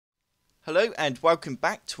Hello and welcome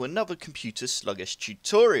back to another Computer Sluggish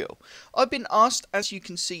tutorial. I've been asked, as you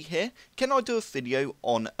can see here, can I do a video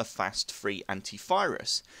on Avast free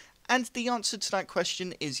antivirus? And the answer to that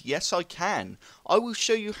question is yes, I can. I will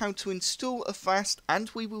show you how to install Avast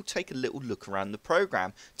and we will take a little look around the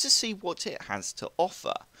program to see what it has to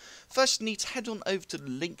offer. First, you need to head on over to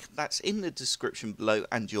the link that's in the description below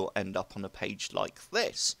and you'll end up on a page like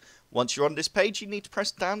this. Once you're on this page, you need to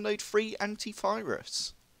press download free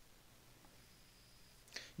antivirus.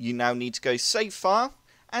 You now need to go save file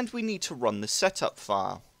and we need to run the setup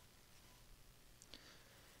file.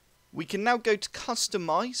 We can now go to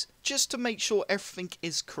customize just to make sure everything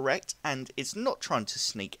is correct and it's not trying to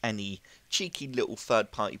sneak any cheeky little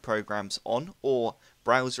third-party programs on or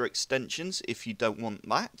browser extensions if you don't want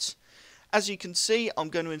that. As you can see, I'm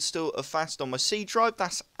going to install Avast on my C drive.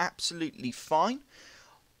 That's absolutely fine.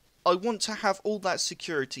 I want to have all that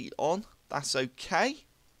security on. That's okay.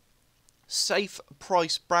 Safe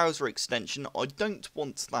price browser extension, I don't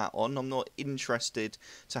want that on. I'm not interested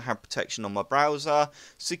to have protection on my browser.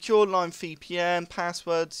 Secure line VPN,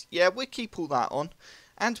 passwords, yeah, we'll keep all that on.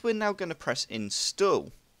 And we're now going to press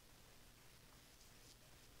install.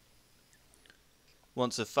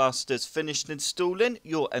 Once Avast has finished installing,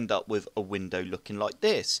 you'll end up with a window looking like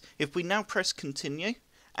this. If we now press continue,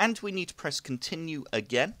 and we need to press continue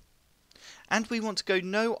again, and we want to go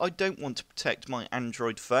no, I don't want to protect my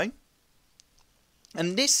Android phone.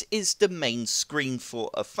 And this is the main screen for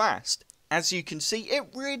Avast. As you can see, it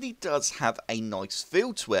really does have a nice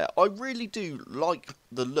feel to it. I really do like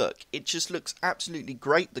the look. It just looks absolutely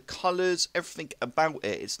great. The colours, everything about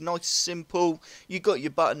it. It's nice, simple. You got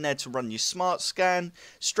your button there to run your smart scan.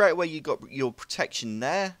 Straight away you got your protection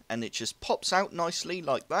there and it just pops out nicely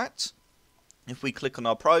like that. If we click on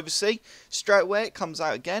our privacy, straight away it comes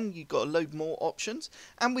out again. You've got a load more options.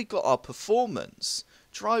 And we've got our performance.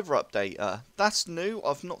 Driver updater, that's new,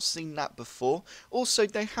 I've not seen that before. Also,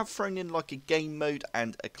 they have thrown in like a game mode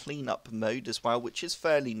and a cleanup mode as well, which is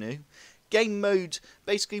fairly new. Game mode,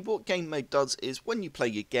 basically what game mode does is when you play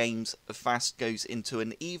your games, Avast goes into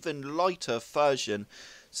an even lighter version,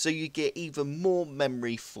 so you get even more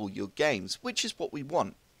memory for your games, which is what we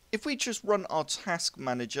want. If we just run our task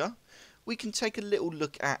manager, we can take a little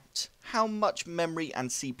look at how much memory and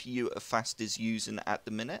CPU Avast is using at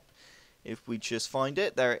the minute. If we just find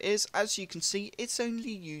it, there it is. As you can see, it's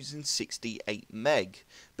only using 68 meg.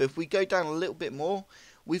 But if we go down a little bit more,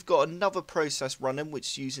 we've got another process running which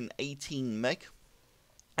is using 18 meg.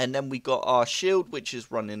 And then we got our shield which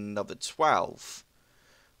is running another 12.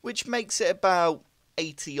 Which makes it about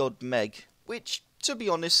 80 odd meg. Which, to be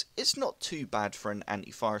honest, it's not too bad for an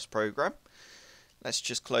antivirus program. Let's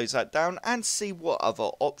just close that down and see what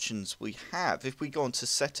other options we have. If we go on to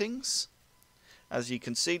settings, as you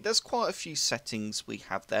can see, there's quite a few settings we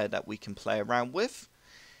have there that we can play around with.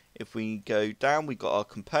 If we go down, we've got our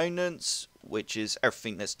components, which is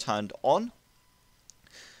everything that's turned on.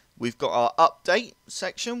 We've got our update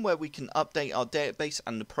section where we can update our database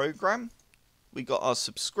and the program. We've got our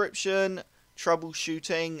subscription,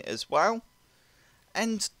 troubleshooting as well.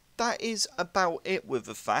 And that is about it with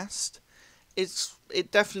Avast.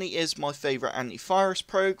 It definitely is my favourite antivirus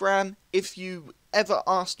program. If you ever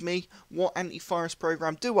asked me what antivirus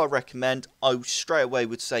program do I recommend, I straight away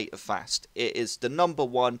would say Avast. It is the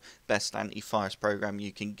 #1 best antivirus program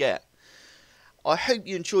you can get. I hope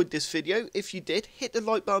you enjoyed this video. If you did, hit the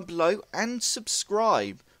like button below and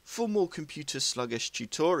subscribe for more Computer Sluggish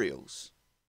tutorials.